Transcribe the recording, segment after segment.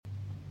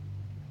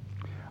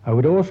I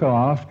would also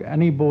ask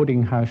any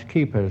boarding house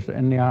keepers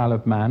in the Isle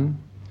of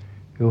Man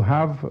who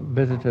have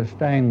visitors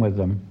staying with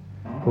them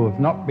who have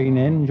not been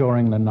in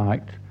during the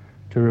night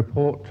to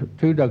report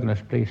to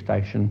Douglas Police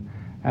Station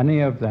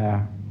any of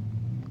their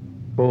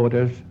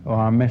boarders who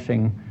are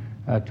missing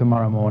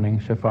tomorrow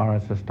morning so far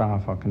as the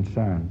staff are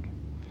concerned.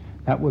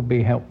 That would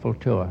be helpful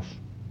to us.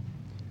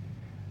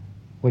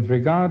 With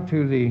regard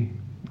to the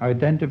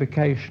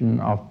identification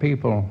of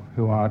people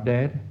who are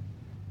dead,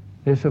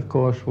 this of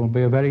course will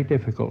be a very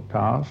difficult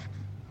task,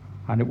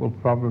 and it will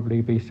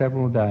probably be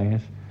several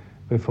days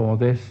before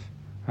this,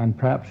 and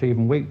perhaps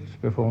even weeks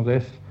before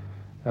this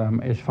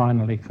is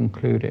finally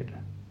concluded.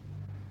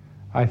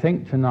 I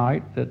think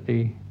tonight that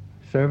the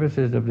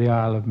services of the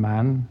Isle of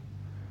Man,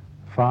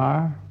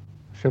 fire,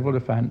 civil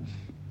defence,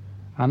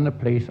 and the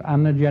police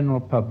and the general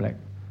public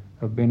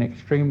have been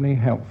extremely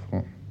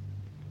helpful.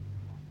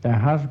 There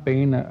has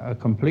been a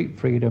complete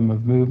freedom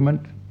of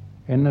movement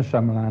in the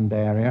Summerland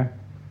area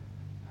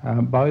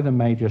by the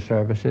major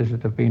services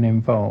that have been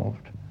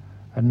involved,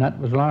 and that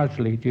was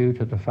largely due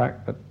to the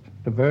fact that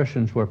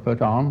diversions were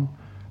put on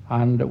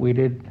and that we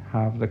did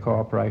have the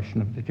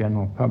cooperation of the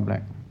general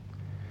public.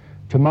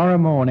 Tomorrow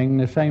morning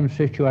the same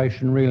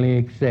situation really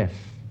exists.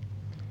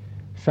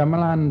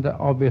 Summerland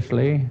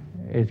obviously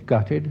is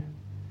gutted.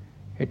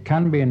 It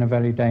can be in a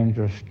very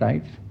dangerous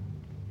state,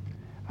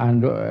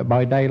 and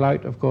by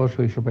daylight of course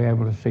we shall be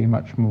able to see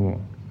much more.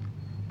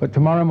 But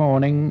tomorrow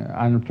morning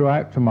and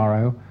throughout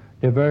tomorrow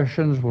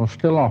diversions will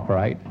still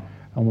operate,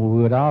 and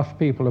we would ask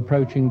people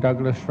approaching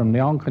Douglas from the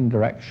Onken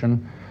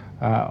direction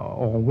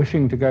or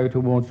wishing to go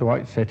towards the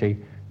White City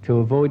to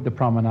avoid the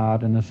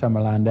promenade in the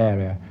Summerland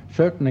area.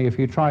 Certainly if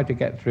you try to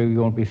get through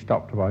you'll be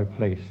stopped by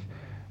police.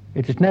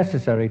 It is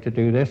necessary to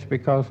do this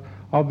because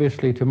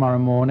obviously tomorrow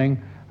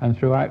morning and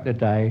throughout the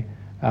day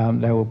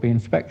there will be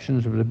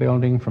inspections of the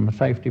building from a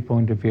safety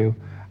point of view,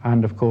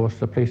 and of course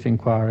the police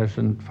inquiries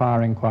and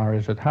fire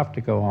inquiries that have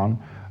to go on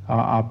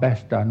are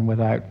best done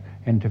without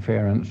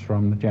interference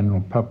from the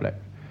general public.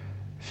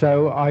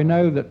 So I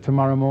know that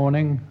tomorrow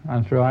morning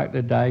and throughout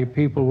the day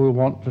people will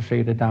want to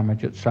see the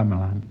damage at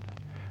Summerland.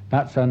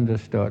 That's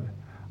understood.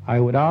 I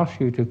would ask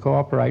you to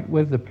cooperate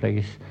with the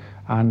police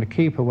and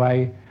keep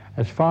away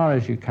as far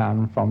as you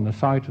can from the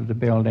site of the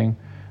building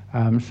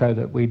so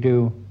that we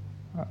do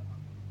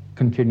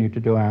continue to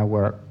do our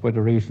work with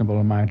a reasonable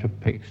amount of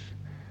peace.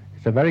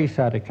 It's a very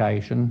sad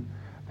occasion.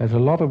 There's a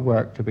lot of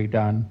work to be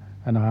done,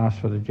 and I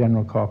ask for the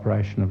general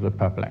cooperation of the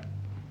public.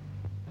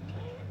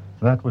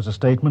 That was a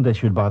statement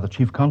issued by the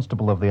Chief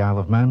Constable of the Isle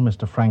of Man,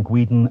 Mr. Frank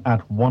Wheaton,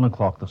 at 1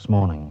 o'clock this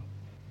morning.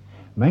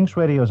 Manx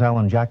Radio's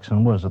Alan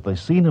Jackson was at the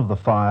scene of the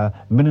fire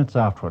minutes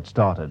after it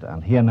started,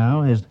 and here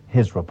now is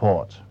his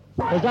report.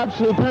 There's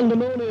absolute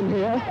pandemonium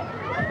here,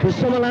 because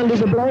Summerland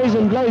is ablaze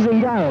and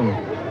blazing down.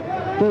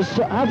 There's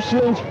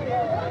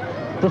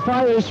the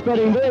fire is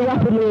spreading very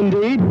rapidly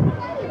indeed,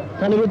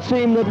 and it would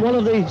seem that one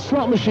of the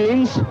slot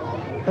machines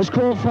has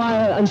caught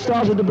fire and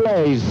started the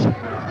blaze.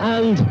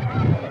 And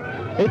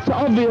it's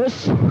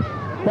obvious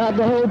that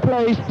the whole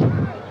place...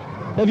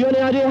 Have you any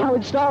idea how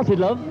it started,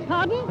 love?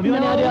 Pardon? Have you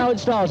any idea how it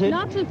started?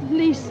 Not at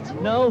least.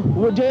 No? Do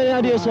you have any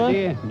idea,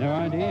 sir? No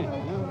idea.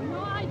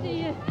 No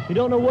idea. You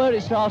don't know where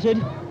it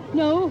started?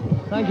 No.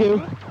 Thank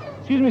you.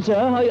 Excuse me, sir.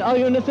 Are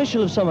you an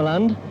official of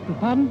Summerland?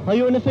 Pardon? Are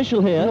you an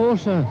official here? No,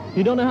 sir.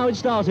 You don't know how it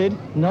started?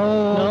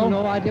 No,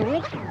 no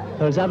idea.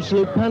 There's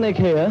absolute panic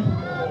here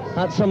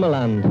at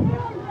Summerland.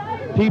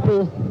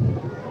 People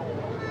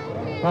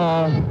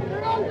are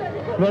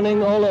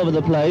running all over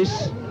the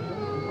place,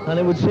 and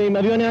it would seem...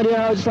 Have you any idea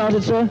how it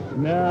started, sir?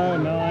 No,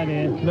 no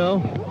idea.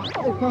 No?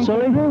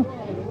 Sorry?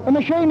 A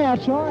machine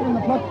outside and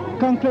the flat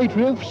concrete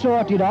roof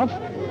sorted off.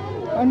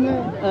 And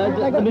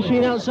the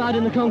machine outside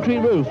in the concrete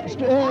roof?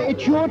 It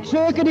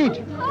short-circuited.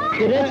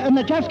 Did it? And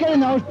the chaps getting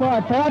the hose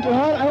pipe out, and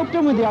I helped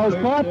them with the hose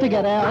pipe to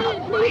get out.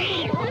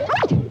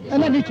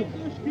 And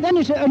then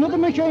it's another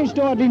machine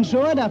started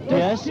inside after.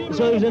 Yes,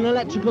 so it was an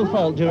electrical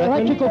fault, do you reckon?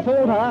 Electrical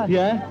fault, huh?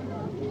 Yeah.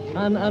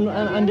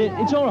 And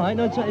it's all right.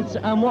 No,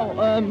 and what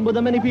were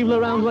there many people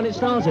around when it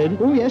started?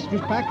 Oh yes, it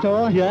was packed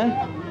high.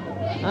 Yeah.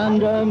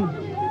 And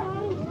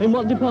in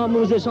what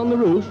department was this? On the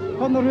roof?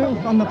 On the roof,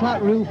 on the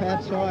flat roof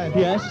outside.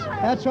 Yes.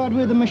 Outside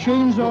where the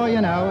machines are, you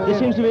know. There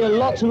seems to be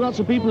lots and lots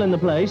of people in the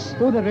place.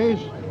 Oh, there is.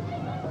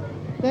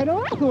 There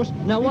are, of course.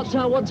 Now, what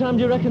time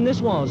do you reckon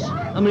this was?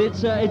 I mean,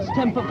 it's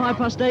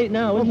 8:10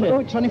 now, isn't it?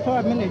 Oh,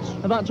 25 minutes.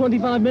 About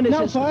 25 minutes.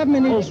 No, 5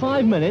 minutes. Oh,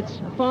 5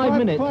 minutes. 5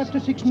 minutes. 5 to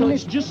 6 so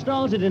minutes. It's just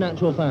started in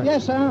actual fact.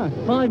 Yes,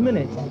 5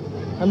 minutes.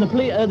 And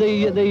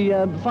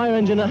the fire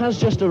engine has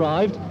just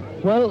arrived.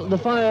 Well, the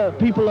fire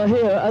people are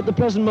here at the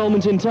present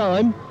moment in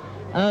time,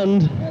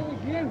 and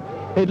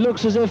it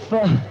looks as if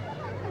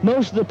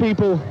most of the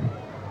people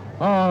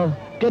are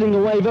getting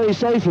away very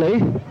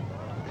safely.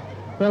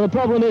 Well, the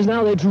problem is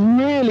now that it's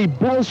really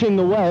belching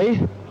away.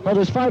 Well,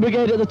 there's fire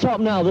brigade at the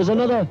top now. There's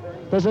another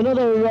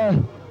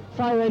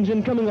fire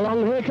engine coming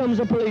along. Here comes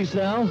the police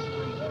now.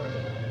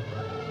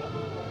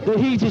 The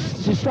heat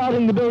is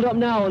starting to build up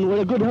now, and we're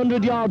a good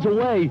 100 yards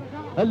away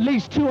at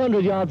least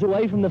 200 yards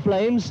away from the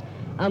flames,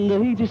 and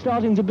the heat is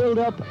starting to build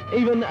up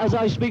even as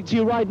I speak to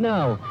you right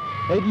now.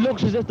 It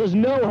looks as if there's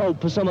no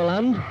hope for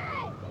Summerland,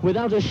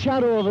 without a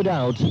shadow of a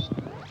doubt.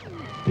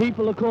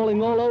 People are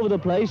calling all over the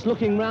place,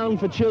 looking round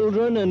for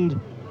children,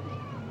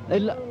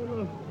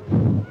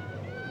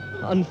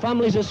 and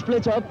families are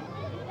split up.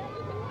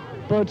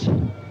 But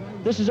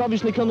this has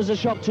obviously come as a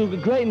shock to a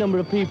great number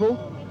of people.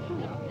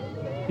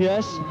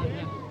 Yes.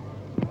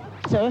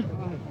 Sir,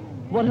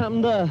 what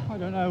happened there? I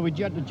don't know, we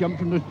had to jump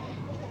from the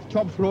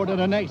top floor to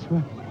the next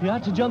one. You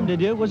had to jump,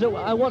 did you? Was it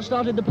what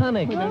started the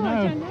panic? I don't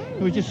know.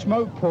 There was just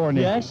smoke pouring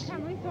in. Yes.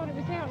 We thought it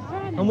was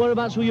outside. And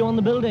whereabouts were you on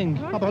the building?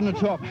 Up on the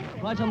top.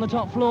 Right on the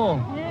top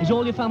floor. Is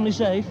all your family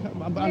safe?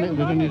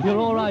 You're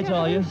all right,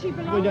 are you?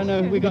 We don't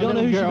know. We don't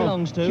know a who she girl.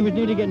 belongs to? She was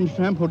nearly getting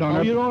trampled on Oh,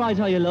 her. you're all right,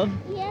 are you, love?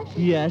 Yes.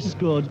 Yes,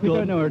 good, We good.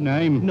 don't know her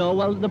name. No,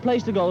 well, the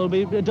place to go will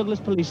be the Douglas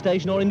Police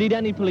Station, or indeed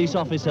any police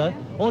officer,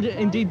 or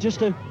indeed just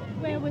to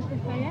Where was the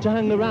fire?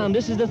 hang around.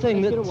 This is the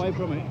thing Get that... away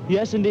from it.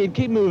 Yes, indeed,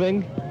 keep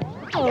moving.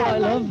 All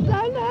right, love.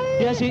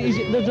 Yes,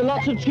 there's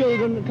lots of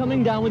children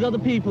coming down with other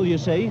people, you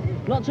see.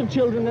 Lots of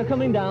children are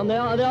coming down. They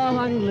are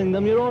handling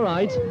them. You're all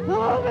right.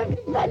 No.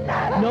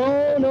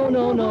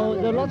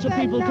 There are lots of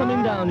people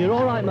coming down. You're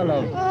all right, my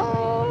love.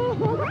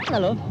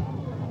 Hello.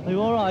 Are you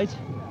all right?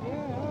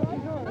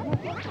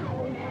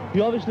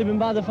 You've obviously been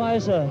by the fire,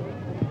 sir.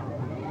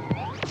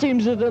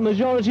 Seems that the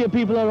majority of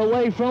people are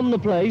away from the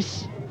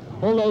place,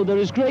 although there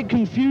is great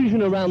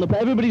confusion around the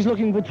place. Everybody's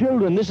looking for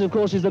children. This, of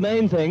course, is the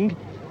main thing.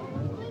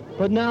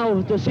 But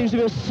now there seems to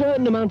be a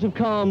certain amount of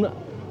calm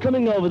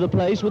coming over the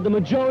place, with the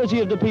majority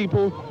of the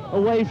people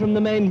away from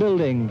the main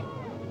building.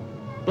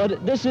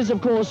 But this is, of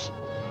course,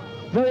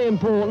 very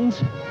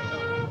important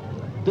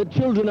that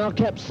children are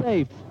kept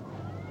safe.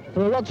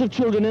 There are lots of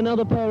children in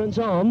other parents'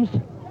 arms,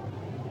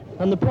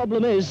 and the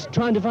problem is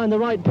trying to find the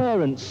right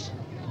parents.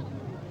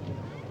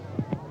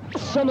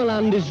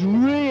 Summerland is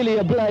really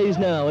ablaze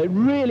now. It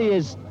really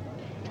is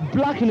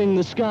blackening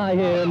the sky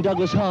here in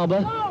Douglas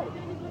Harbour.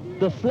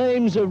 The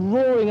flames are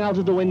roaring out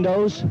of the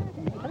windows.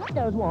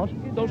 There's what?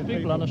 Those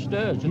people on the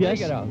stairs, did Yes.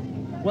 they get out?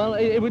 Well,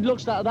 it would look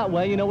that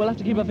way. You know, we'll have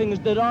to keep our fingers.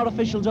 There are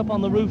officials up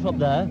on the roof up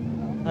there,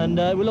 and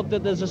we looked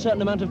at. There's a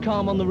certain amount of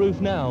calm on the roof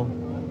now.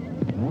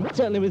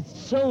 Certainly, with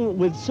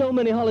so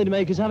many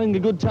holidaymakers having a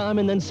good time,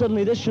 and then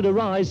suddenly this should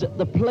arise.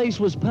 The place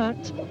was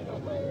packed,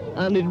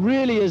 and it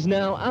really is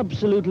now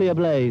absolutely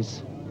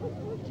ablaze.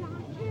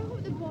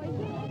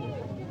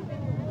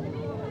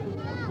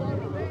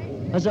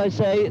 As I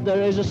say,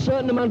 there is a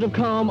certain amount of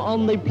calm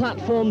on the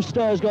platform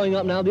stairs going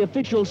up now. The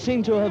officials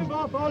seem to have...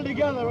 All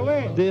together,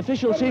 away. The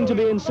officials seem to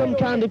be in some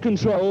kind of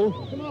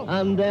control,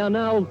 and they are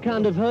now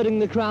kind of herding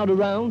the crowd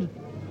around,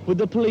 with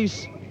the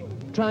police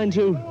trying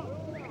to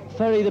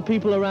ferry the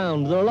people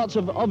around. There are lots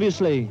of,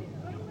 obviously...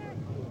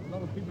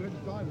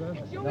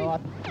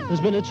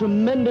 There's been a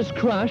tremendous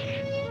crash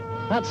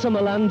at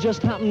Summerland,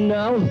 just happened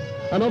now,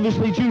 and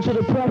obviously due to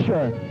the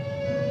pressure.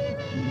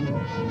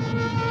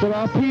 There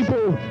are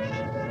people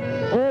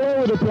all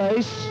over the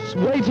place,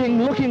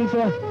 waiting, looking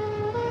for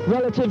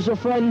relatives or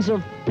friends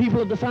of people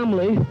of the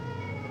family.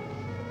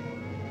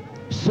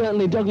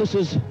 Certainly Douglas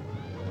has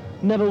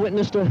never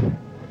witnessed an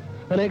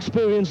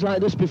experience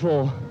like this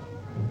before.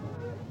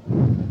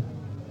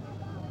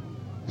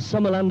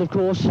 Summerland, of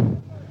course,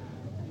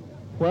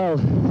 well,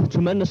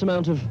 tremendous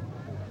amount of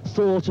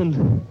thought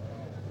and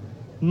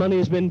money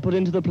has been put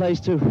into the place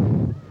to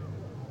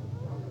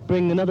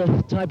bring another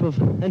type of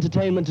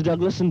entertainment to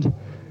Douglas, and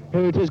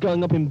here it is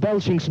going up in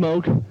belching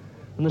smoke,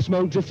 and the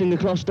smoke drifting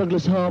across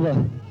Douglas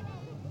Harbour.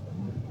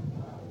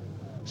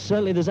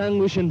 Certainly there's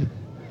anguish and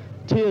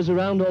tears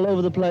around all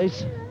over the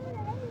place,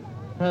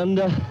 and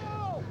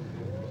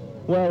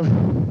well,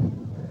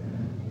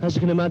 as you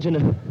can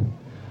imagine,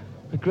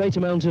 a great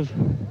amount of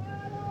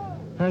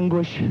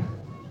anguish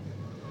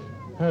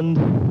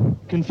and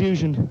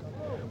confusion,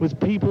 with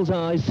people's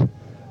eyes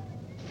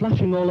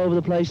flashing all over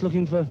the place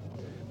looking for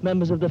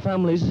members of their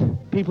families,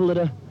 people that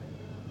are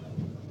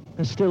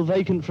still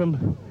vacant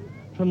from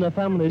their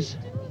families.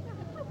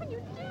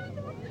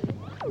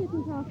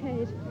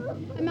 Arcade.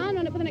 A man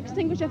ran up with an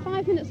extinguisher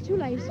 5 minutes too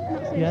late.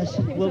 Yes.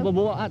 Well,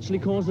 what actually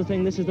caused the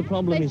thing? This is the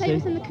problem. They You say see. it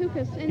was in the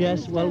cookers.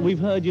 Yes. Well, we've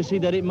heard. You see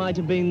that it might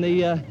have been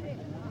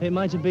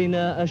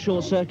a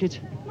short circuit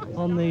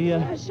on the.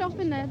 A shop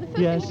in there. The first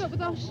Yes. thing we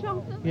got was our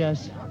shop.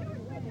 Yes.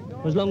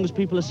 As long as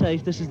people are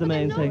safe, this is the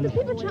main thing. The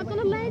people trapped on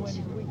a ledge.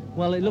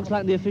 Well, it looks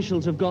like the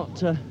officials have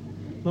got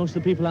most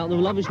of the people out. There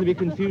will obviously be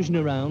confusion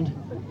around.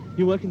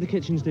 You work in the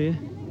kitchens, do you?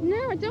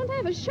 No, I don't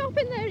have a shop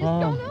in there. It's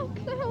Oh. gone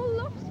up, the whole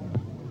lot.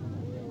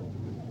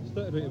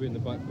 Started right in the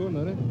back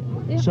corner, eh?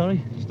 Yeah.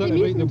 Sorry? Started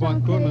right in the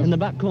back corner. In the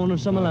back corner of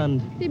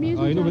Summerland. The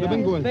amusement you know where the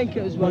arcade. bingo is? I think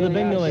it was Where one the of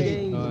bingo is.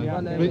 arcades, Aye,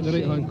 one of right in the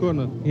right-hand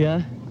corner.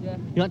 Yeah? Yeah.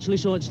 You actually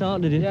saw it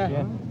start, did you?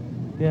 Yeah.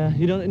 Yeah.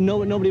 You don't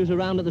know. Nobody was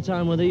around at the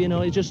time, were they? You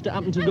know, it just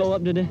happened to go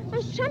up, did it? I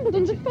was trampled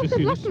underfoot. Just I've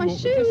see lost the my smoke.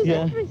 shoes,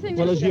 Yeah. everything.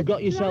 Well, I as you've said,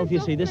 got yourself, you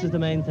see, this is the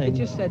main It thing.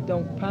 just said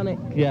don't panic.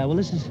 Yeah. Well,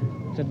 this is. It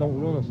said don't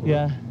run or something.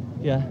 Yeah.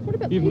 Yeah. What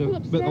about the Even people a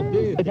bit upstairs?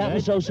 updated. It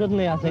happened so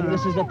suddenly, I think.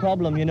 This is the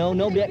problem, you know.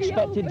 Nobody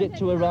expected it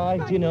to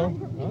arrive, you know.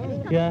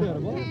 Yeah.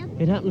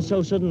 It happened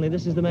so suddenly.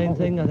 This is the main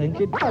thing, I think.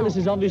 Well, this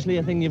is obviously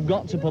a thing you've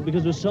got to put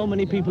because there were so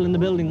many people in the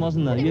building,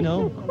 wasn't there, you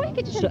know?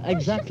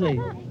 Exactly.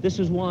 This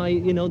is why,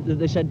 you know,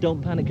 they said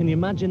don't panic. Can you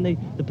imagine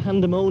the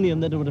pandemonium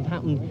that would have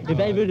happened if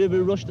everybody had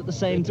rushed at the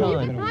same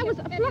time? I was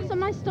flat on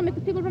my stomach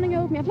with people running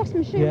over me. I've lost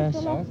my shoes. Yes.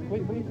 So lost.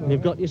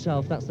 You've got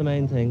yourself, that's the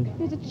main thing.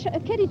 There's a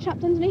kiddie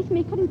trapped underneath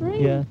me. He couldn't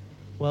breathe. Yeah.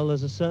 Well,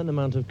 there's a certain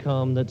amount of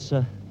calm that's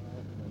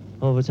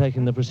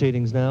overtaken the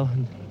proceedings now.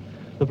 And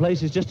the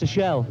place is just a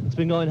shell. It's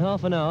been going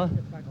half an hour,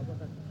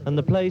 and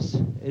the place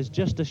is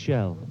just a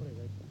shell.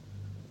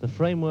 The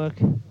framework,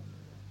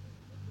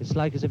 it's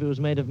like as if it was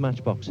made of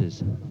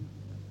matchboxes.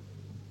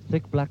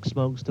 Thick black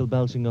smoke still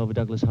belching over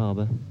Douglas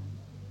Harbour,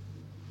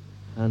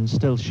 and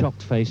still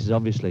shocked faces,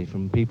 obviously,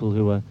 from people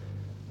who were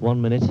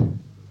 1 minute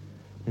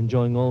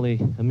enjoying all the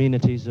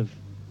amenities of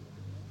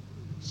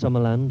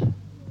Summerland,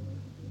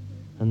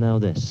 and now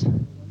this.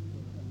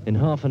 In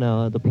half an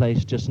hour, the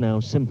place just now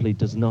simply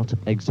does not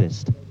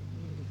exist.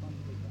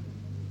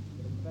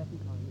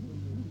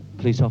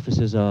 Police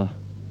officers are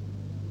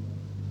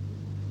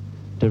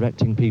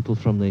directing people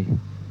from the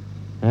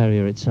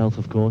area itself,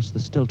 of course.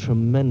 There's still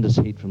tremendous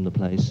heat from the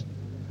place,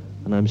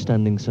 and I'm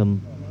standing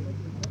some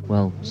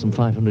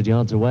 500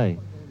 yards away,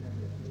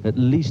 at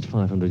least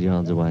 500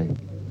 yards away.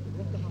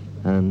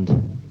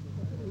 And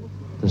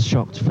there's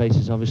shocked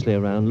faces obviously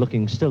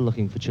around, still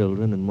looking for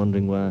children and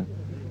wondering where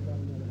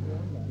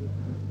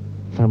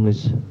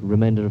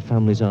remainder of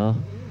families are.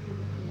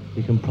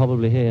 You can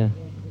probably hear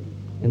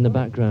in the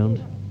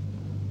background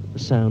the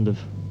sound of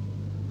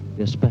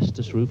the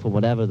asbestos roof or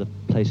whatever the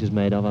place is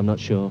made of, I'm not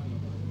sure.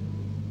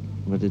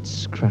 But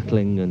it's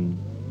crackling and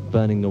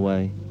burning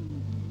away.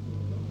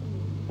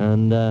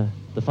 And the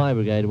fire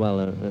brigade, well,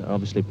 are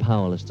obviously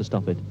powerless to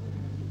stop it.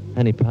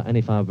 Any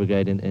fire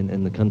brigade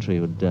in the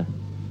country would,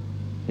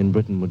 in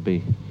Britain, would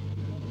be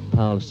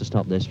powerless to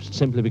stop this,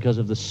 simply because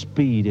of the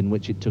speed in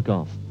which it took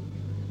off.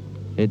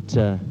 It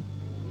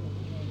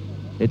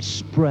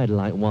spread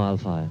like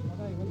wildfire.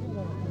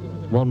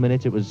 1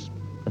 minute it was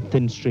a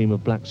thin stream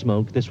of black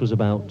smoke. This was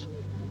about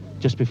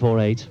just before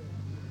 8.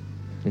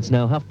 It's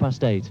now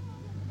 8:30,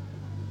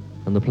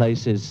 and the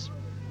place is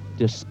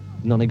just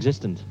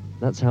non-existent.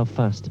 That's how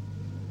fast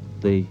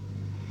the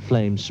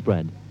flames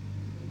spread.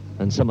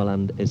 And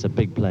Summerland is a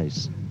big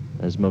place,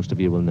 as most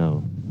of you will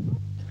know.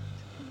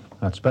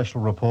 That special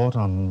report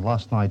on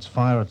last night's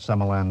fire at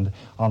Summerland.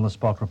 On the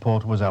spot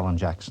reporter was Alan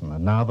Jackson.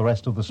 And now the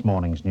rest of this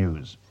morning's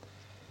news.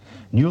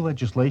 New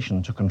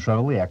legislation to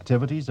control the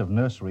activities of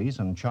nurseries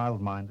and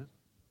child-minded.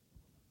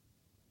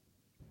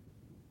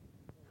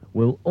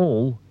 Will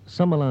all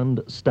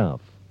Summerland staff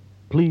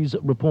please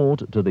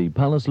report to the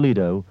Palace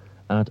Lido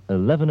at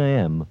 11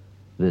 a.m.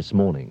 this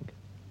morning.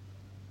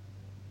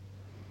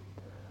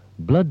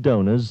 Blood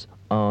donors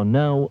are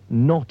now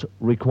not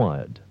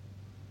required.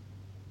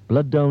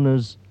 Blood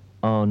donors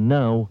are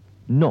now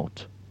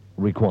not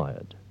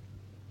required.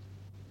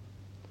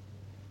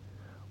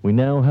 We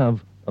now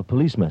have a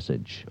police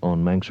message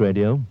on Manx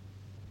Radio.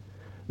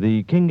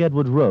 The King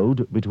Edward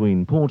Road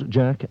between Port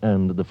Jack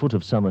and the foot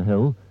of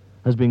Summerhill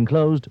has been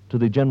closed to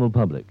the general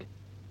public,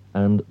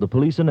 and the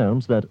police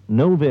announce that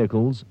no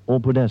vehicles or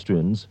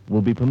pedestrians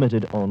will be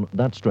permitted on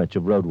that stretch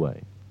of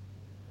roadway.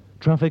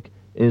 Traffic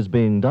is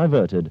being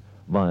diverted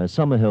via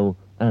Summerhill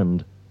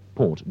and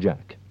Port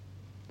Jack.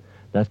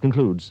 That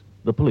concludes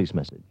the police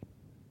message.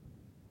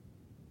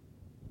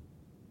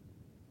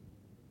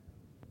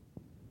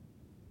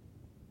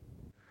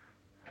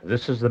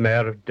 This is the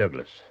Mayor of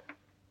Douglas.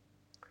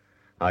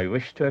 I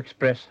wish to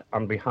express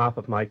on behalf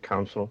of my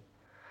council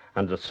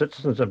and the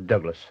citizens of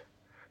Douglas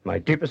my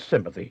deepest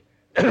sympathy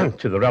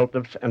to the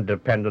relatives and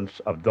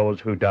dependents of those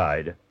who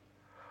died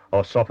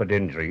or suffered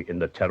injury in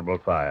the terrible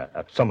fire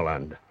at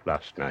Summerland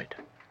last night.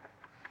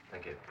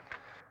 Thank you.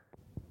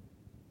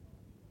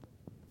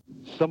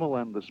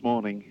 Summerland this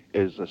morning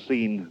is a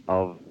scene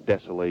of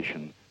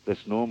desolation.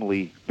 This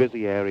normally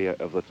busy area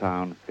of the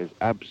town is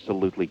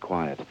absolutely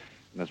quiet.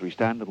 And as we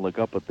stand and look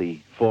up at the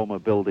former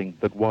building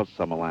that was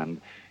Summerland,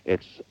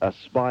 it's a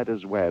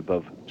spider's web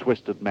of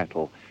twisted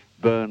metal,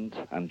 burned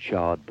and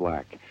charred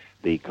black.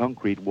 The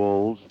concrete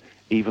walls,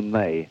 even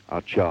they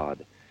are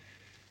charred.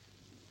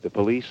 The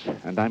police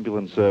and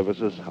ambulance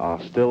services are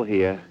still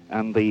here,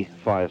 and the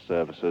fire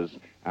services,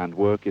 and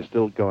work is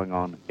still going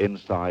on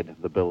inside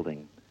the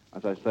building.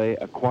 As I say,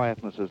 a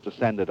quietness has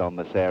descended on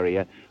this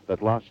area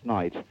that last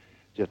night,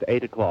 just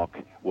 8 o'clock,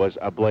 was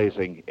a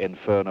blazing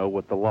inferno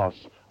with the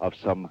loss of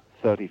some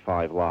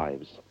 35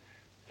 lives.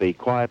 The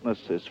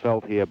quietness is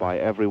felt here by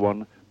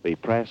everyone. The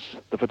press,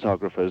 the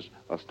photographers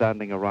are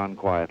standing around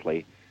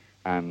quietly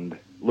and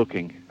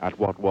looking at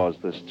what was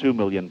this £2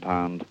 million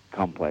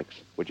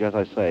complex, which, as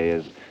I say,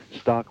 is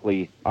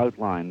starkly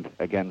outlined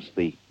against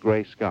the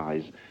grey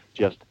skies,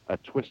 just a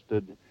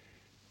twisted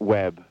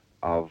web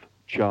of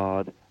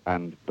charred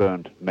and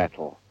burnt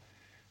metal.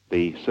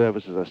 The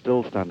services are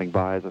still standing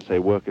by. As I say,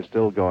 work is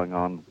still going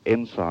on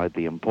inside,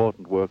 the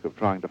important work of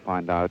trying to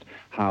find out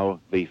how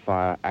the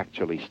fire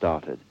actually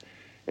started.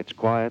 It's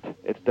quiet,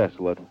 it's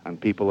desolate, and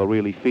people are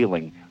really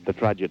feeling the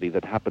tragedy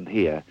that happened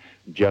here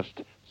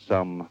just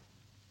some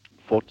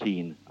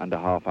 14 and a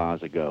half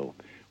hours ago.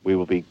 We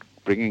will be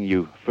bringing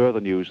you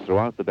further news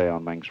throughout the day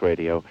on Manx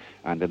Radio,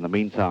 and in the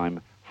meantime,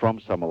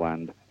 from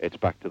Summerland, it's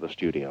back to the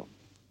studio.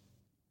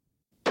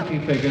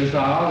 Figures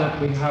are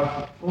that we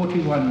have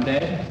 41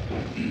 dead,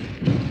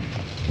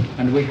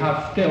 and we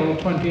have still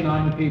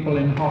 29 people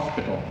in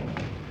hospital,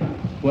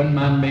 one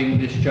man being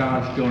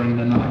discharged during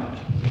the night.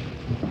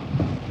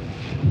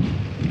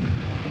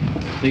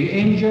 The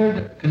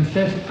injured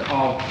consists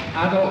of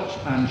adults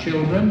and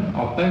children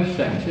of both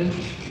sexes.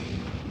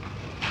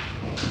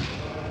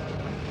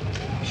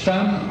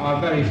 Some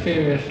are very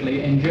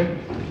seriously injured.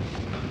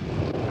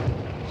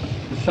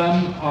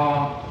 Some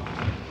are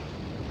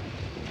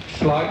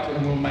slight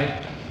and will make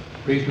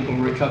reasonable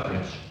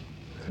recoveries.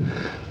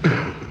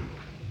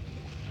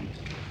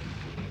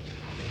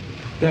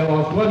 There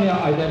was one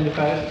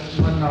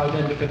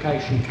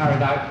identification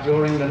carried out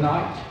during the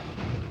night,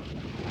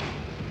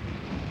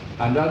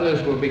 and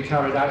others will be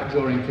carried out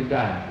during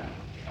today.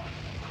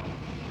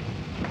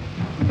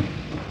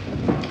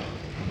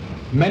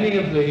 Many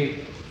of the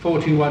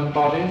 41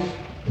 bodies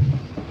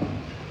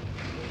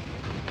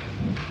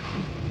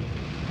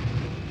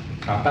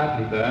are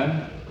badly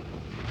burned,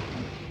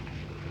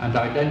 and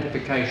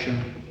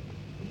identification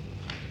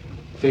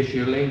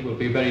visually will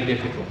be very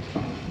difficult.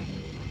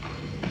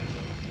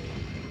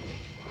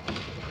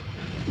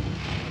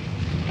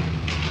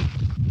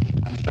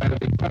 And so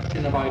the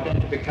question of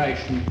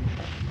identification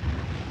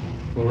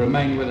will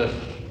remain with us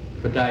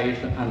for days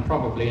and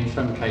probably in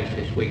some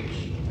cases weeks.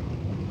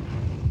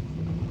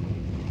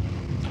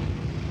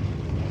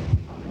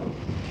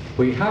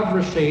 We have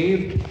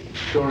received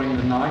during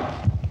the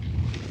night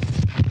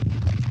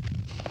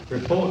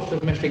reports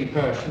of missing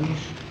persons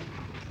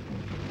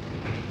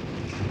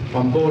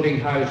from boarding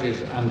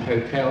houses and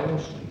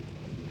hotels,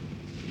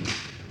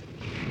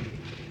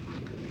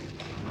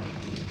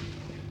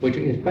 which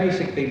is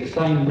basically the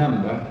same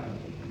number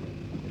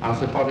as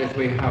the bodies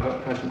we have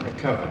at present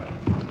recovered.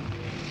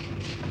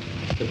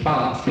 The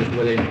balance is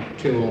within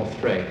 2 or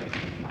 3.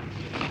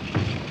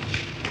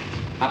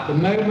 At the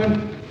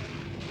moment,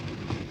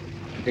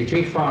 the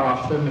Chief Fire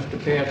Officer, Mr.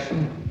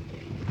 Pearson,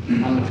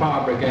 and the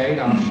Fire Brigade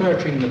are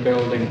searching the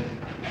building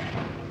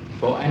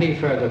for any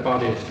further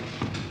bodies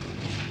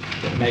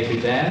that may be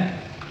there.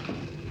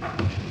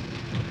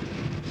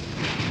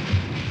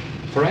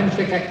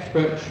 Forensic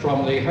experts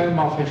from the Home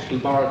Office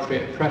laboratory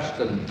at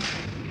Preston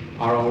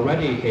are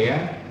already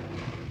here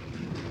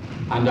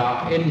and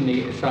are in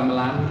the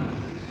Summerland,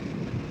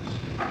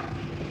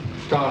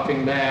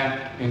 starting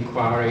their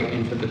inquiry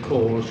into the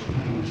cause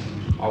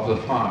of the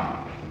fire.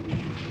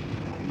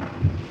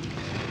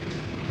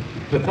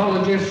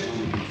 Pathologists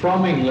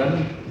from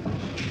England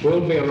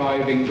will be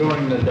arriving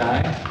during the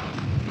day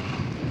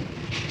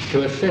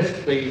to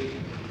assist the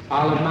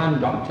Isle of Man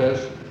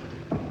doctors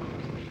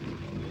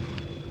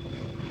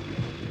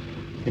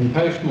in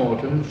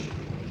post-mortems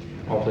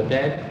of the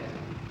dead,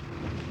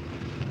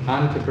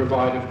 and to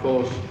provide, of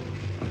course,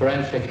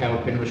 forensic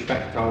help in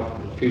respect of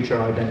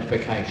future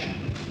identification.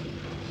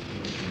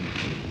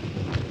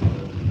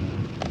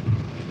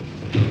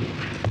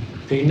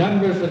 The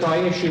numbers that I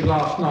issued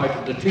last night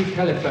of the 2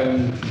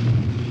 telephone,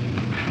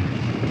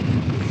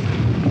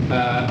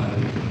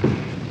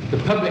 the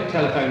public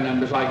telephone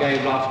numbers I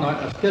gave last night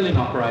are still in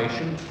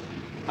operation,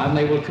 and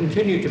they will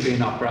continue to be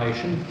in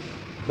operation.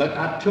 But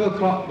at 2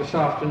 o'clock this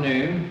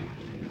afternoon,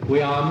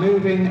 we are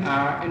moving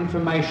our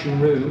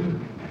information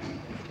room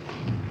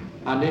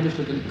and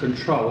incident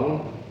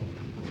control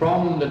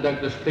from the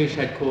Douglas Police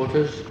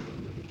Headquarters,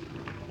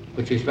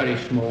 which is very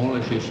small,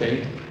 as you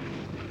see,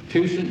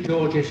 to St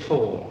George's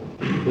Hall,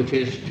 which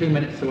is 2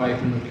 minutes away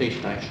from the police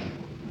station.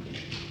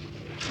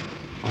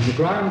 On the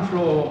ground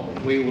floor,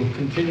 we will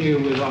continue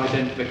with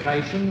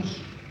identifications,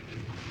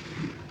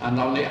 and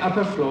on the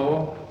upper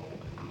floor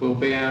will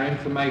be our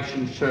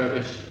information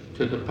service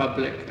to the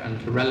public and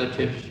to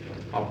relatives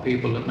of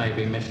people that may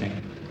be missing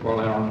while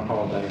they're on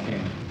holiday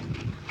here.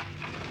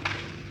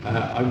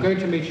 I'm going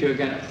to meet you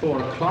again at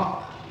 4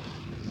 o'clock,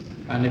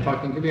 and if I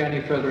can give you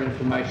any further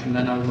information,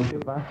 then I will do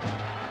that.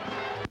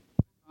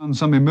 And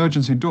some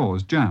emergency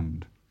doors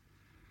jammed.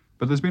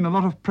 But there's been a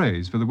lot of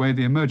praise for the way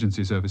the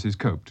emergency services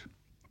coped.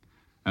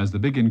 As the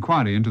big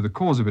inquiry into the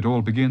cause of it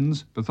all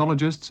begins,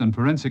 pathologists and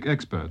forensic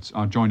experts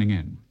are joining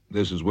in.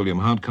 This is William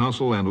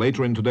Hardcastle, and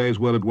later in today's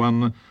Word at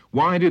One,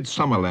 why did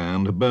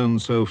Summerland burn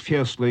so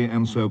fiercely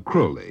and so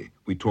cruelly?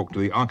 We talk to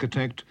the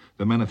architect,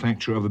 the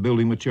manufacturer of the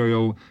building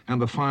material,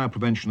 and the Fire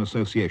Prevention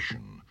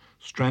Association.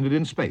 Stranded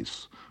in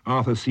space,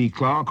 Arthur C.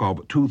 Clarke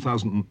of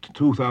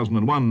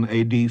 2001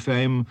 AD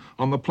fame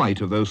on the plight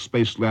of those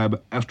Space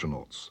Lab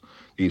astronauts.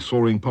 The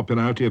soaring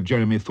popularity of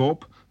Jeremy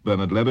Thorpe,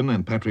 Bernard Levin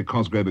and Patrick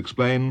Cosgrave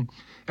explain,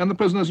 and the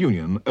Prisoners'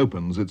 Union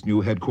opens its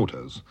new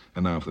headquarters.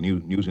 And now for the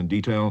news in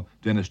detail,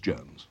 Dennis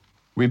Jones.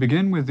 We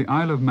begin with the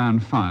Isle of Man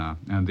fire,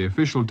 and the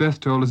official death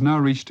toll has now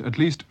reached at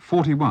least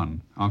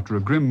 41 after a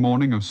grim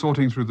morning of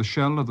sorting through the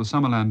shell of the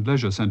Summerland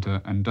Leisure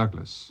Centre in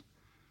Douglas.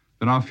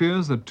 There are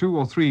fears that 2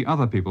 or 3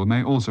 other people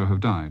may also have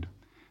died,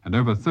 and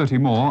over 30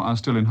 more are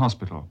still in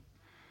hospital.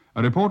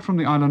 A report from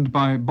the island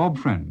by Bob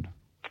Friend.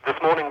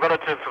 This morning,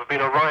 relatives have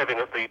been arriving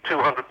at the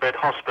 200-bed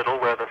hospital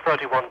where the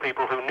 31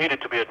 people who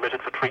needed to be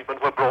admitted for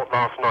treatment were brought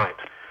last night.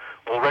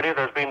 Already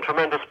there's been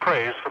tremendous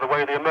praise for the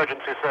way the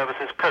emergency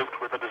services coped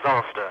with the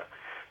disaster.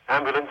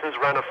 Ambulances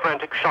ran a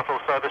frantic shuttle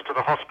service to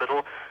the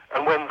hospital,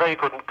 and when they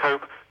couldn't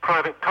cope,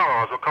 private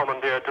cars were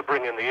commandeered to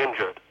bring in the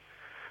injured.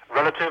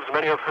 Relatives,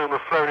 many of whom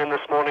have flown in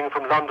this morning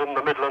from London,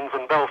 the Midlands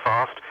and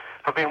Belfast,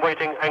 have been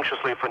waiting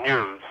anxiously for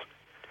news.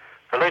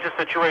 The latest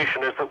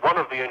situation is that one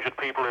of the injured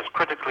people is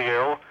critically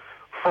ill,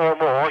 4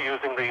 more,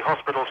 using the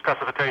hospital's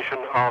classification,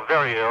 are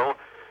very ill,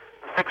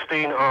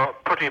 16 are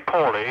pretty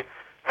poorly,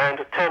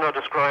 and 10 are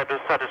described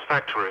as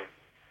satisfactory.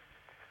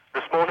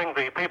 This morning,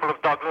 the people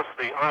of Douglas,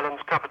 the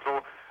island's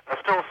capital, are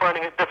still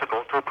finding it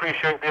difficult to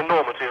appreciate the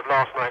enormity of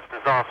last night's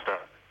disaster.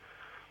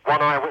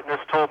 One eyewitness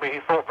told me he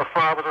thought the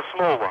fire was a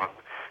small one.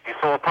 He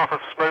saw a puff of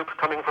smoke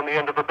coming from the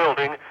end of the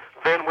building,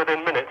 then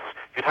within minutes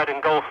it had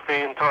engulfed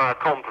the entire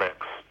complex.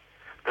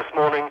 This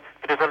morning,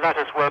 it is a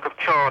latticework of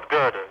charred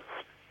girders.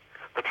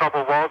 The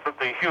trouble was that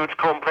the huge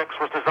complex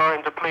was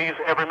designed to please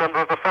every member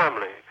of the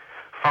family.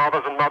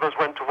 Fathers and mothers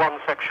went to one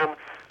section.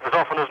 As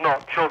often as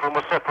not, children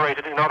were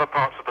separated in other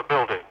parts of the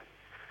building.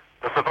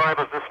 The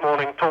survivors this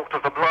morning talked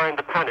of the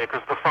blind panic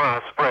as the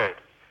fire spread.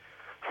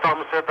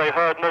 Some said they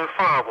heard no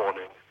fire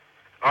warning.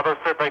 Others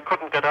said they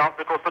couldn't get out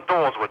because the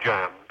doors were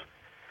jammed.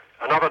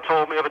 Another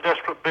told me of a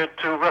desperate bid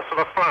to wrestle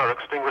a fire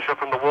extinguisher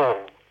from the wall.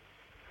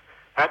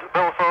 At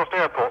Belfast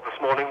Airport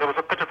this morning, there was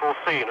a pitiful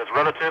scene as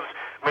relatives,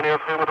 many of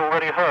whom had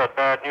already heard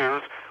bad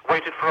news,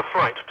 waited for a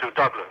flight to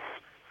Douglas.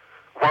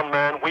 One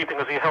man, weeping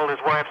as he held his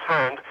wife's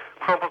hand,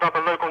 crumpled up a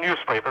local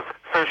newspaper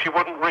so she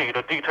wouldn't read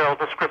a detailed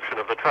description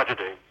of the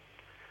tragedy.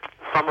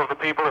 Some of the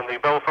people in the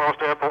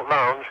Belfast Airport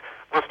lounge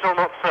were still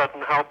not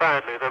certain how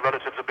badly their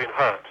relatives had been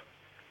hurt.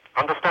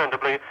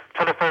 Understandably,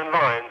 telephone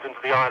lines into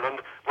the island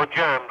were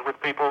jammed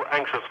with people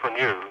anxious for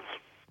news.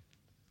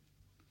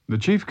 The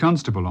Chief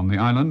Constable on the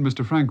island,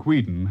 Mr. Frank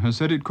Whedon, has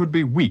said it could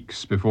be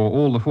weeks before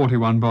all the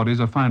 41 bodies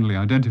are finally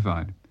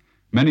identified.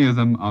 Many of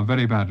them are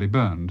very badly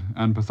burned,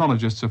 and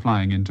pathologists are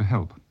flying in to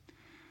help.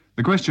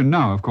 The question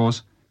now, of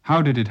course,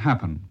 how did it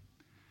happen?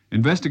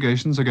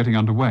 Investigations are getting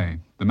underway.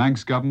 The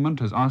Manx government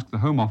has asked the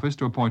Home Office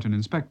to appoint an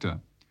inspector.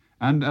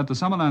 And at the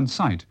Summerland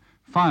site,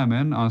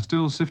 firemen are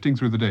still sifting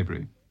through the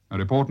debris. A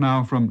report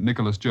now from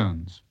Nicholas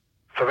Jones.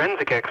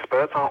 Forensic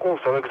experts are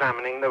also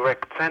examining the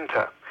wrecked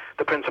centre.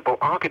 The principal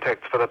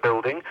architect for the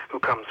building, who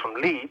comes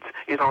from Leeds,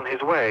 is on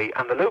his way,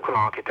 and the local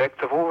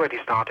architects have already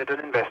started an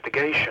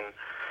investigation.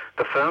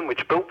 The firm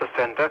which built the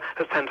centre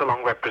has sent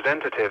along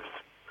representatives.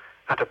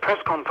 At a press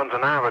conference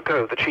an hour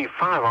ago, the Chief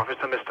Fire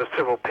Officer, Mr.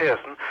 Cyril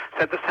Pearson,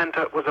 said the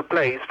centre was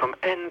ablaze from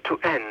end to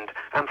end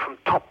and from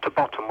top to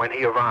bottom when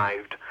he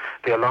arrived.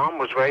 The alarm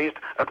was raised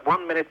at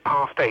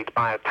 8:01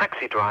 by a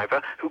taxi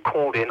driver who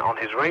called in on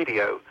his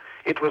radio.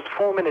 It was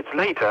 4 minutes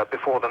later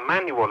before the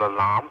manual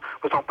alarm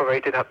was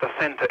operated at the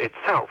centre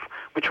itself,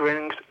 which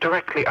rings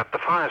directly at the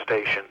fire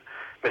station.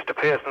 Mr.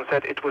 Pearson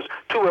said it was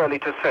too early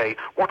to say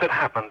what had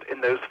happened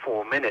in those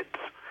 4 minutes.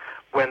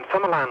 When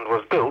Summerland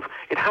was built,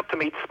 it had to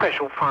meet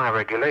special fire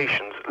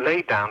regulations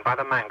laid down by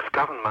the Manx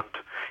government.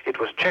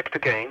 It was checked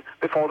again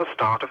before the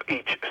start of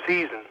each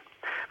season.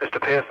 Mr.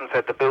 Pearson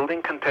said the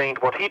building contained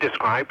what he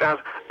described as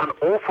an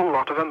awful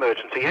lot of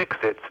emergency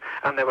exits,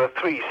 and there were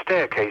 3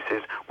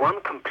 staircases,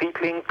 one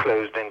completely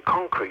enclosed in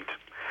concrete.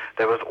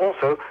 There was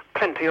also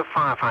plenty of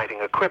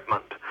firefighting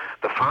equipment.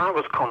 The fire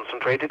was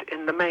concentrated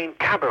in the main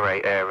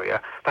cabaret area,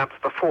 that's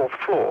the 4th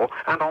floor,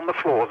 and on the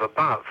floors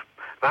above.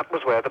 That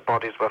was where the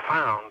bodies were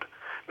found.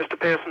 Mr.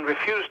 Pearson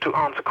refused to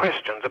answer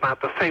questions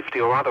about the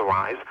safety or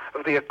otherwise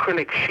of the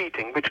acrylic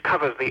sheeting which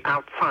covers the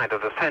outside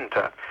of the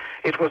centre.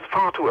 It was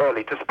far too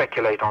early to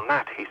speculate on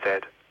that, he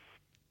said.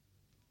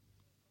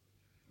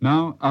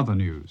 Now, other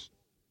news.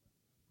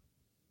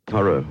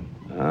 Horror.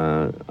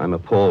 I'm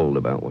appalled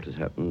about what has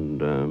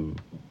happened.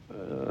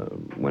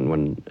 When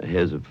one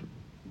hears of,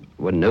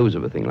 one knows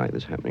of a thing like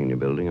this happening in a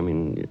building, I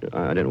mean,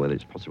 I don't know whether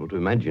it's possible to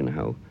imagine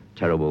how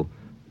terrible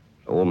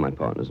all my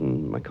partners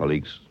and my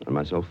colleagues and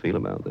myself feel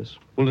about this.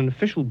 Well, an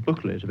official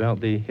booklet about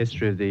the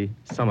history of the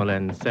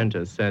Summerland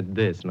Centre said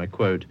this, and I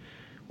quote,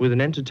 "With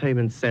an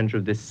entertainment centre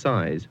of this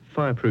size,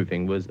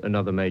 fireproofing was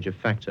another major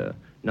factor.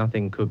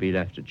 Nothing could be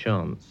left to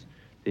chance.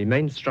 The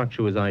main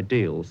structure was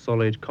ideal,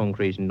 solid,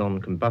 concrete and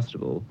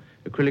non-combustible.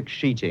 Acrylic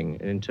sheeting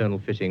and internal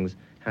fittings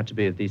had to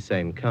be of the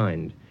same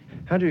kind.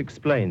 How do you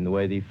explain the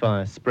way the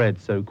fire spread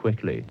so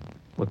quickly?"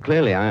 Well,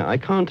 clearly, I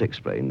can't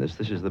explain this.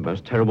 This is the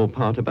most terrible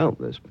part about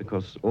this,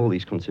 because all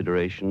these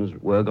considerations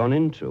were gone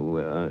into.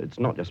 It's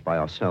not just by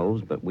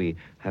ourselves, but we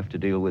have to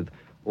deal with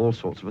all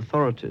sorts of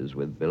authorities,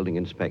 with building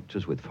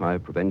inspectors, with fire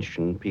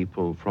prevention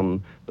people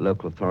from the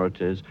local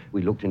authorities.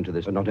 We looked into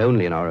this not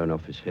only in our own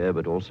office here,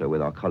 but also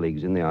with our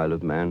colleagues in the Isle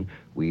of Man.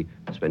 We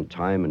spent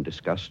time and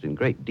discussed in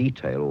great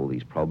detail all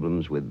these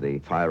problems with the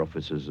fire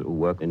officers who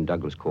work in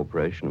Douglas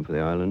Corporation and for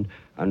the island,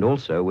 and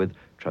also with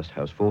Trust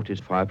House Fortis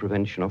fire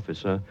prevention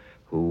officer,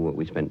 who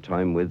we spent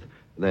time with.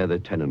 They're the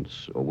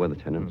tenants, or were the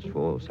tenants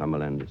for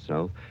Summerland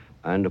itself.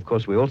 And, of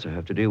course, we also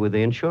have to deal with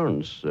the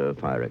insurance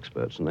fire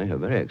experts, and they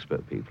have very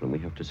expert people, and we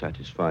have to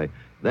satisfy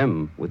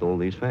them with all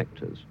these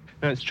factors.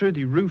 Now, it's true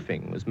the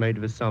roofing was made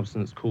of a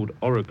substance called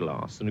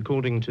Oroglas, and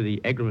according to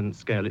the Egremont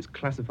scale, it's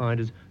classified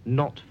as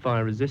not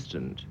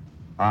fire-resistant.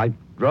 I'd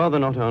rather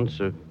not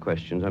answer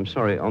questions, I'm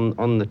sorry,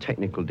 on the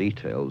technical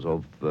details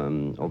of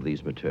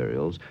these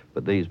materials,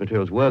 but these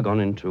materials were gone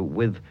into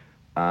with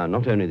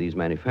not only these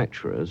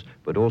manufacturers,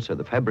 but also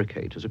the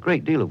fabricators. A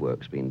great deal of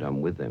work's been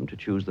done with them to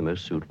choose the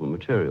most suitable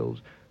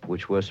materials,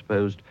 which were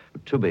supposed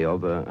to be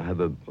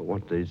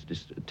what is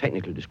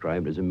technically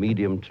described as a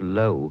medium to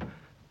low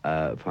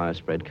fire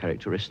spread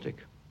characteristic.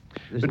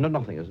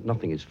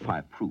 Nothing is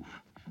fireproof.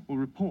 Well,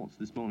 reports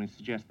this morning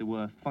suggest there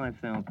were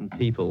 5,000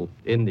 people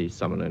in the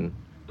Summerland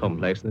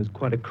complex, and there's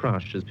quite a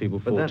crush as people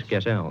fought to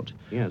get out.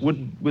 Yes.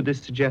 Would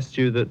this suggest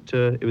to you that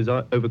it was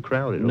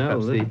overcrowded? No,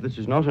 this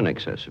is not an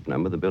excessive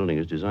number. The building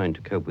is designed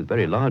to cope with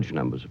very large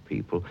numbers of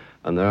people,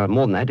 and there are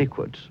more than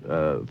adequate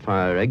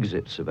fire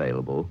exits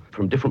available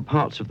from different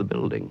parts of the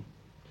building.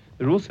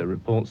 There are also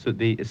reports that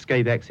the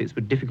escape exits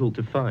were difficult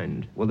to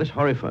find. Well, this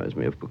horrifies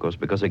me, of course,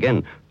 because,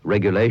 again,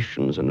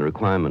 regulations and the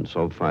requirements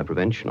of fire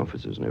prevention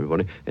officers and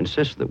everybody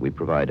insist that we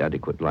provide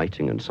adequate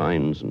lighting and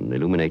signs and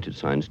illuminated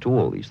signs to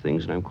all these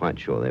things, and I'm quite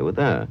sure they were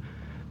there.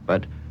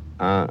 But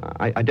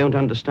I don't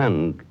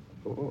understand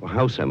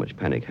how so much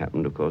panic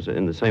happened, of course,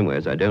 in the same way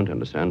as I don't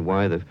understand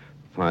why the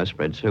fire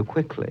spread so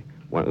quickly.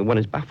 One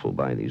is baffled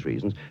by these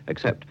reasons,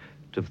 except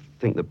to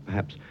think that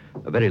perhaps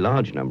a very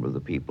large number of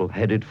the people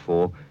headed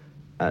for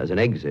as an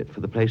exit for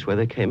the place where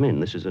they came in.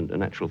 This is a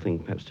natural thing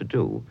perhaps to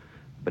do,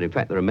 but in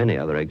fact there are many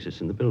other exits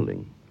in the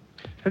building.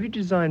 Have you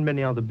designed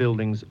many other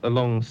buildings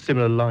along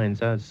similar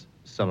lines as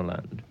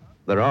Summerland?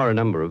 There are a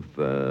number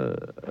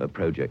of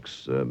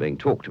projects being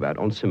talked about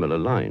on similar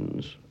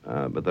lines,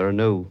 but there are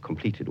no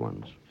completed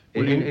ones.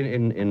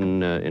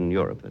 In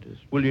Europe, that is.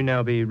 Will you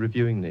now be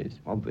reviewing these?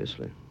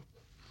 Obviously.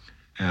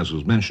 As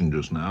was mentioned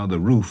just now, the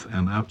roof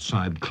and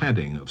outside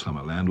cladding of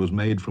Summerland was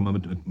made from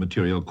a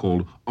material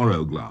called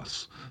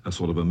Oroglas, a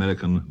sort of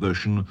American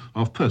version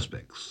of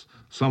Perspex.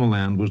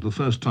 Summerland was the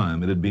first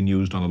time it had been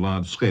used on a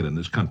large scale in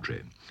this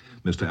country.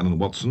 Mr. Alan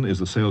Watson is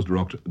the sales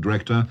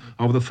director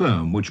of the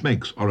firm which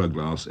makes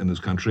Oroglas in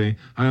this country.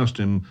 I asked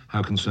him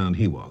how concerned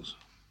he was.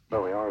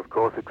 Well, we are, of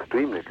course,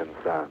 extremely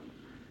concerned.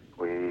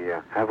 We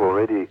have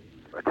already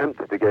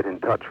attempted to get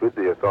in touch with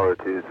the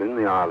authorities in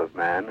the Isle of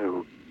Man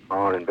who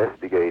are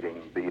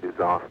investigating the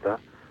disaster,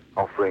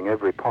 offering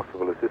every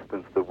possible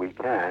assistance that we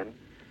can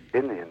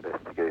in the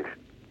investigation.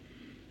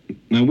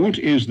 Now, what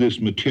is this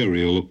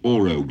material,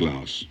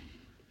 Oroglas?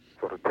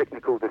 Sort of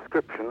technical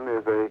description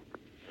is a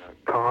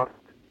cast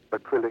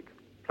acrylic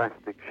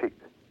plastic sheet.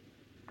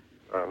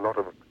 A lot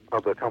of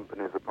other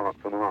companies apart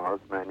from ours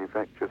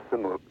manufacture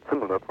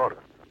similar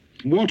products.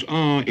 What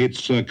are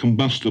its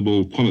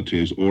combustible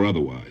qualities or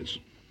otherwise?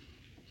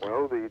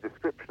 Well, the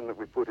description that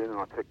we put in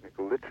our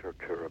technical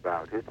literature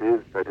about it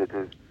is that it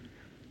is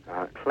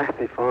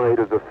classified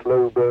as a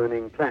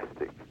slow-burning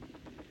plastic,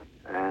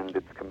 and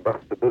its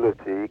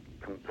combustibility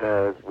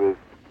compares with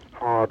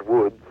hard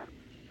woods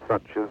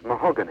such as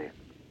mahogany.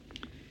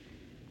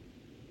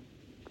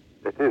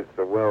 It is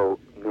a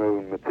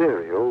well-known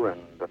material, and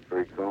for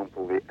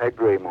example, the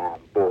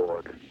Egremont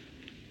Board,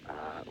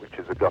 which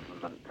is a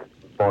government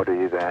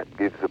body that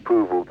gives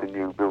approval to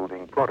new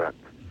building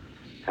products,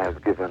 has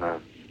given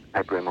a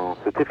Egremont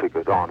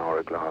certificate on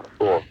Oroglas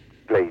for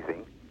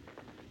glazing,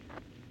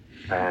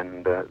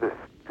 and this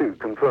too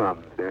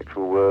confirms the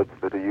actual words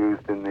that are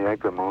used in the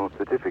Egremont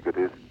certificate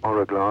is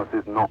Oroglas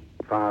is not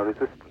fire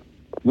resistant.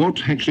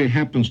 What actually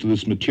happens to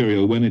this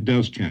material when it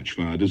does catch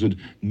fire? Does it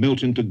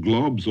melt into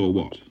globs or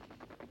what?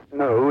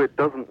 No, it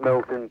doesn't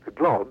melt into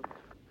globs,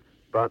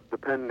 but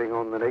depending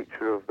on the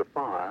nature of the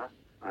fire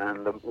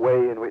and the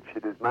way in which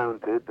it is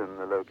mounted and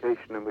the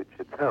location in which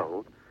it's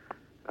held,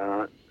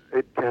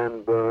 it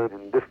can burn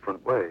in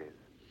different ways.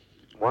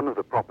 One of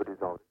the properties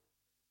of it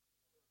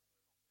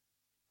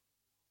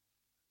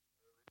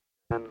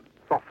can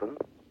soften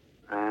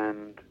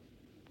and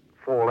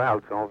fall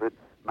out of its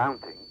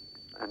mounting.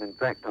 And in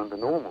fact, under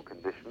normal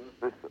conditions,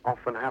 this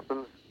often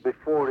happens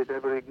before it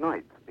ever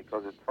ignites,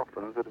 because it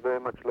softens at a very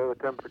much lower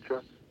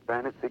temperature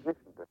than its ignition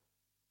temperature.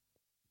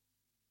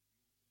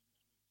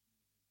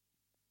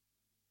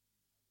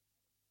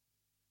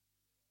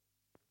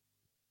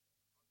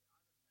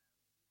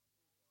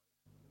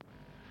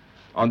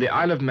 On the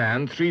Isle of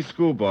Man, 3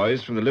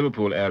 schoolboys from the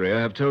Liverpool area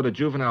have told a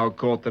juvenile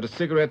court that a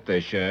cigarette they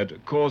shared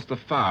caused the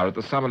fire at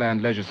the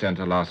Summerland Leisure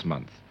Centre last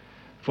month.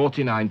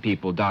 49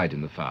 people died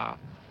in the fire.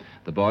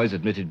 The boys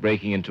admitted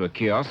breaking into a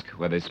kiosk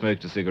where they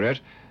smoked a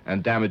cigarette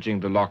and damaging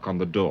the lock on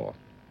the door.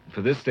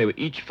 For this, they were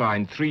each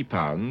fined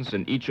 £3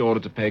 and each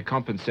ordered to pay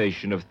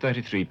compensation of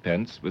 33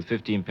 pence with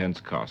 15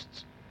 pence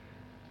costs.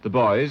 The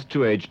boys,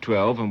 two aged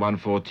 12 and one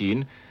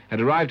 14,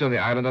 had arrived on the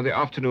island on the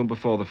afternoon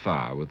before the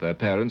fire with their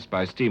parents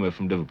by steamer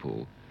from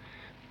Liverpool.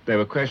 They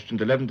were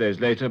questioned 11 days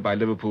later by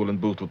Liverpool and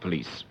Bootle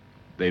police.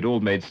 They'd all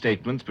made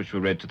statements which were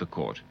read to the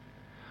court.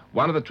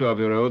 One of the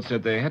 12-year-olds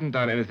said they hadn't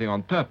done anything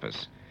on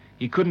purpose.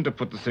 He couldn't have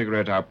put the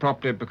cigarette out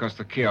properly because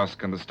the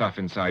kiosk and the stuff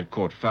inside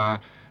caught fire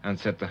and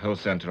set the whole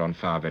centre on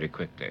fire very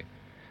quickly.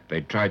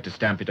 They'd tried to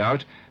stamp it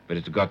out, but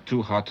it had got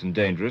too hot and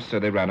dangerous, so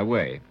they ran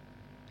away.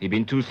 He'd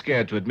been too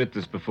scared to admit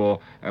this before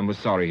and was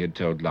sorry he'd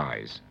told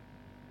lies.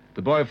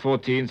 The boy of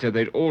 14 said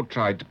they'd all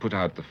tried to put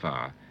out the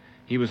fire.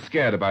 He was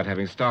scared about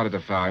having started a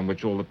fire in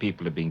which all the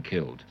people had been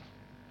killed.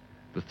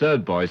 The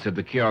third boy said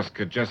the kiosk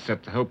had just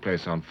set the whole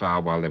place on fire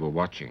while they were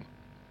watching.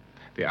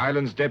 The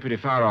island's deputy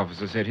fire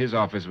officer said his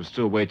office was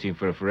still waiting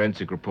for a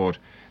forensic report,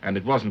 and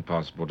it wasn't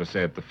possible to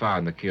say that the fire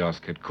in the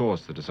kiosk had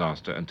caused the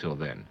disaster until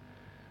then.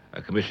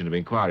 A commission of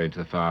inquiry into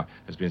the fire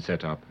has been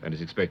set up and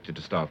is expected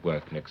to start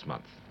work next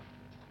month.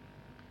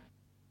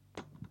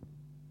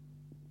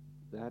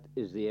 That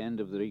is the end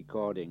of the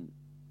recording.